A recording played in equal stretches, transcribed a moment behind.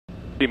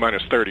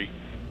T-minus 30.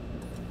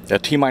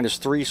 At T-minus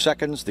 3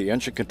 seconds, the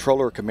engine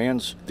controller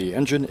commands the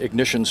engine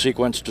ignition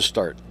sequence to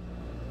start.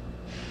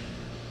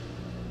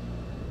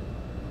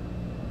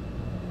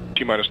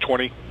 T-minus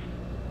 20.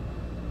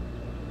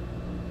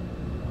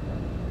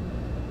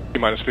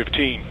 T-minus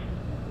 15.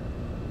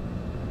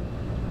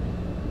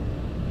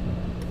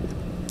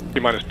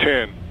 T-minus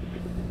 10,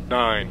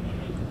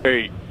 9,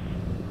 8,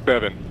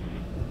 7,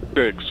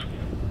 6,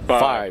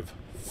 5,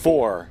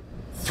 4,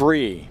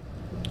 3,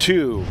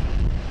 2,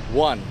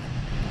 1.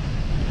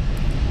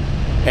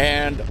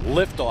 And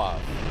liftoff.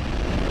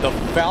 The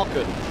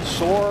Falcon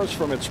soars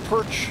from its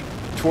perch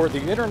toward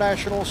the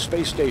International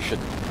Space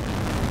Station,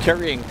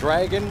 carrying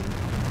Dragon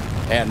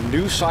and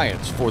new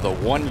science for the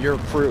one-year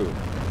crew.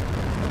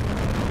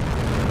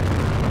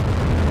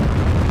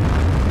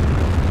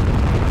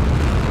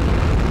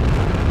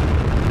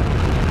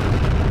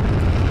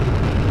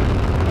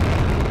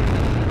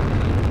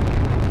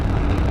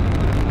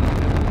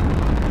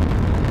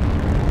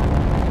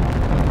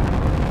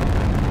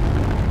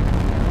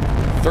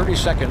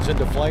 Seconds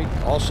into flight,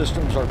 all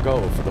systems are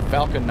go for the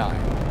Falcon 9.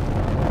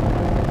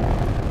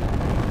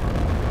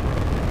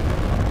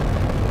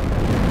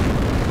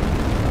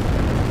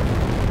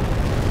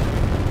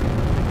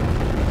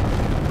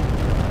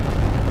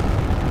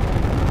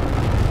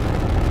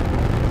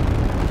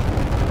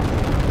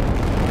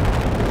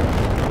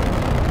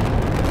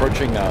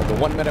 Approaching the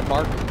 1 minute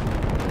mark.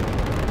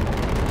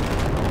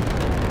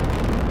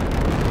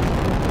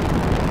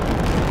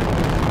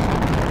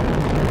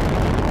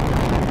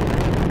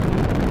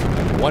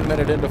 One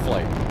minute into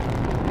flight.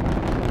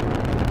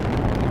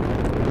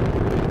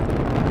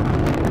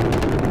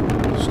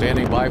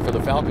 Standing by for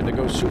the Falcon to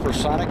go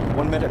supersonic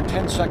 1 minute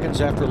 10 seconds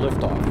after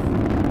liftoff.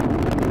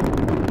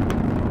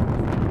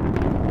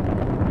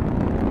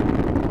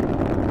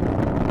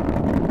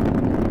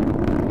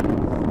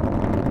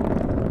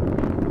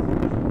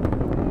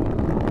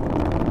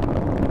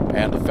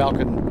 And the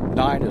Falcon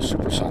 9 is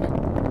supersonic.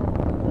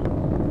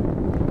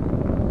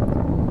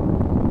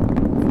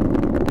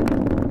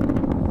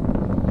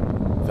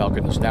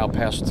 Falcon has now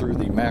passed through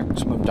the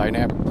maximum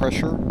dynamic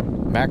pressure,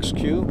 max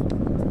Q.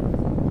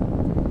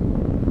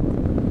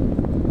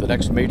 The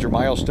next major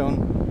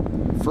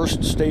milestone,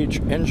 first stage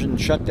engine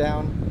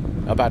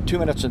shutdown, about 2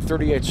 minutes and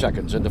 38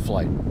 seconds into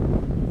flight.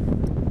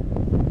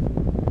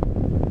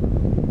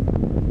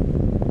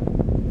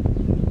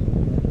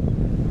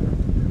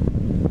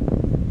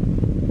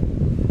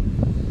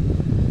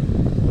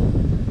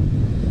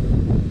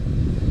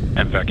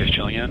 MVAC is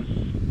chilling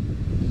in.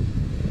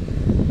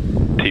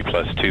 T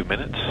plus 2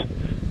 minutes,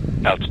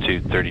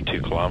 altitude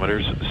 32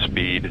 kilometers,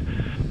 speed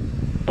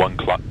 1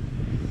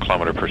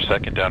 kilometer per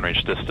second,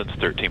 downrange distance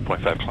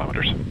 13.5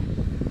 kilometers.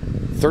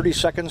 30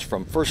 seconds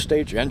from first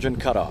stage engine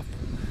cutoff.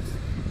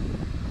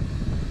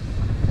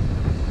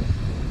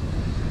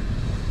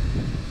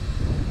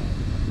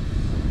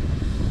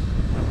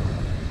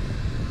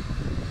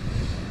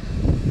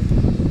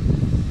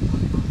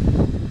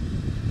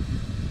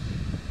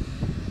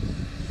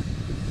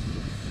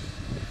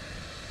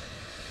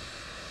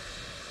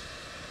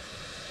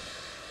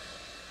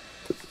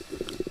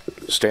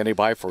 Standing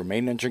by for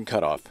main engine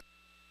cutoff.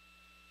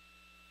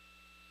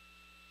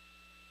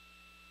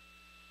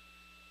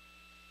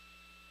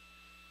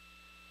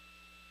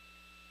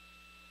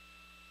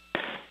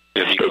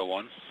 Miko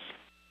 1.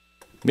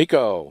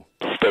 Miko.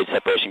 Stage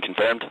separation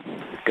confirmed.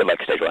 Good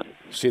luck, stage 1.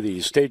 See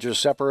the stages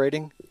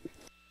separating.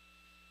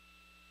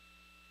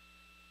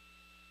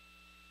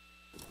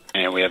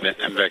 And we have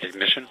MVAC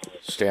ignition.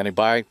 Standing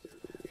by.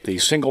 The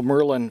single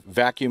Merlin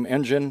vacuum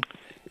engine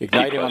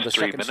igniting on the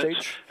second 3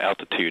 minutes, stage.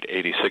 altitude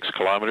 86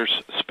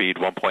 kilometers, speed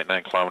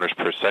 1.9 kilometers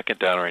per second,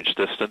 downrange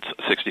distance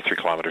 63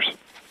 kilometers.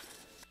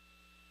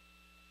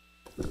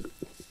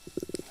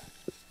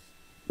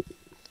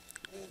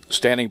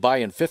 Standing by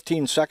in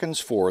 15 seconds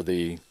for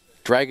the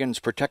Dragon's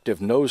protective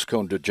nose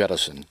cone to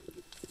jettison.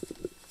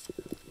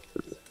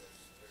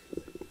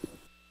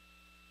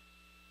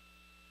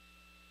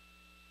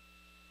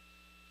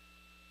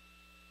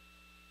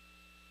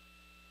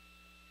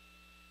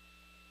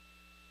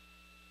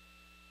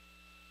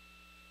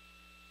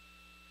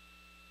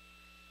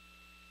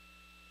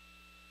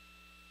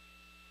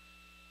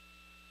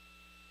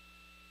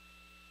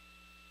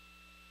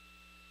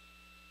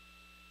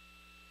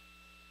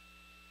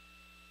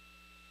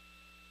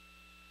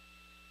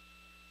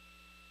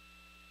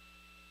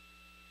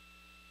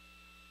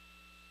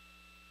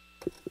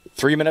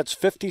 Three minutes,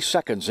 50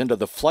 seconds into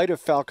the flight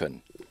of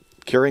Falcon,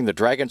 carrying the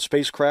Dragon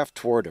spacecraft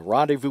toward a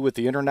rendezvous with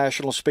the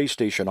International Space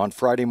Station on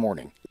Friday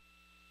morning.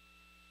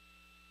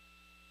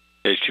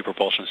 Stage 2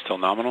 propulsion still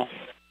nominal.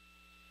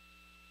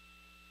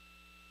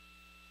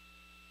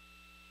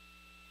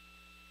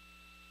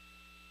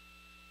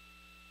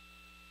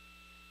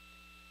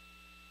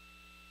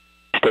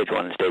 Stage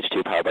 1 and Stage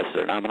 2 power buses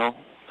are nominal.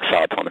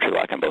 Solid telemetry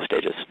lock on both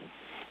stages.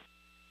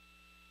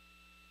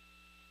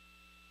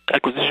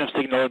 Acquisition of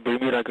signal at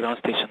Bermuda Ground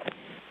Station.